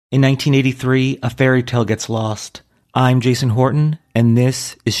In 1983, a fairy tale gets lost. I'm Jason Horton, and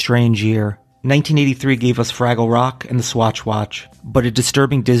this is Strange Year. 1983 gave us Fraggle Rock and the Swatch Watch, but a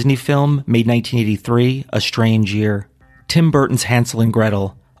disturbing Disney film made 1983 a strange year. Tim Burton's Hansel and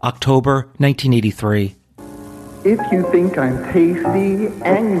Gretel, October 1983. If you think I'm tasty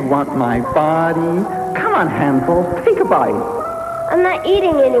and you want my body, come on, Hansel, take a bite. I'm not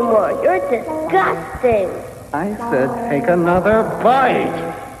eating anymore. You're disgusting. I said take another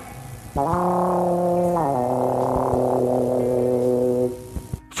bite.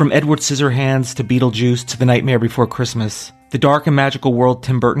 From Edward Scissorhands to Beetlejuice to The Nightmare Before Christmas, the dark and magical world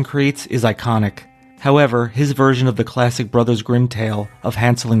Tim Burton creates is iconic. However, his version of the classic Brothers Grimm tale of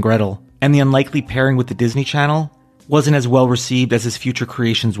Hansel and Gretel, and the unlikely pairing with the Disney Channel, wasn't as well received as his future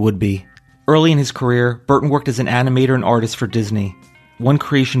creations would be. Early in his career, Burton worked as an animator and artist for Disney. One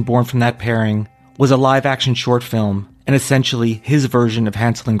creation born from that pairing was a live-action short film, and essentially his version of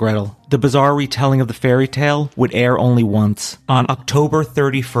Hansel and Gretel. The bizarre retelling of the fairy tale would air only once, on October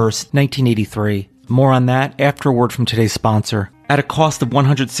 31st, 1983. More on that after a word from today's sponsor. At a cost of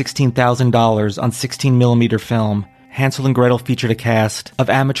 $116,000 on 16mm film, Hansel and Gretel featured a cast of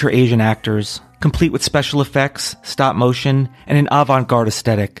amateur Asian actors, complete with special effects, stop motion, and an avant-garde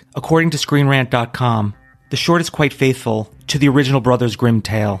aesthetic. According to ScreenRant.com, the short is quite faithful to the original Brothers Grimm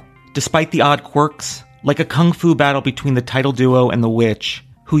tale. Despite the odd quirks, like a kung fu battle between the title duo and the witch,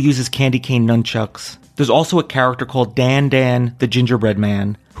 who uses candy cane nunchucks, there's also a character called Dan the Gingerbread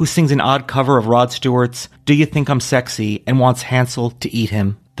Man, who sings an odd cover of Rod Stewart's Do You Think I'm Sexy and wants Hansel to eat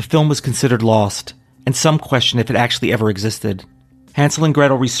him. The film was considered lost, and some question if it actually ever existed. Hansel and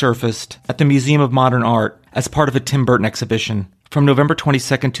Gretel resurfaced at the Museum of Modern Art as part of a Tim Burton exhibition from November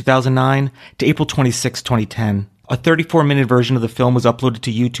 22, 2009 to April 26, 2010. A 34-minute version of the film was uploaded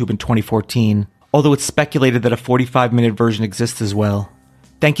to YouTube in 2014, although it's speculated that a 45-minute version exists as well.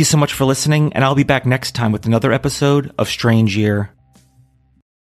 Thank you so much for listening, and I'll be back next time with another episode of Strange Year.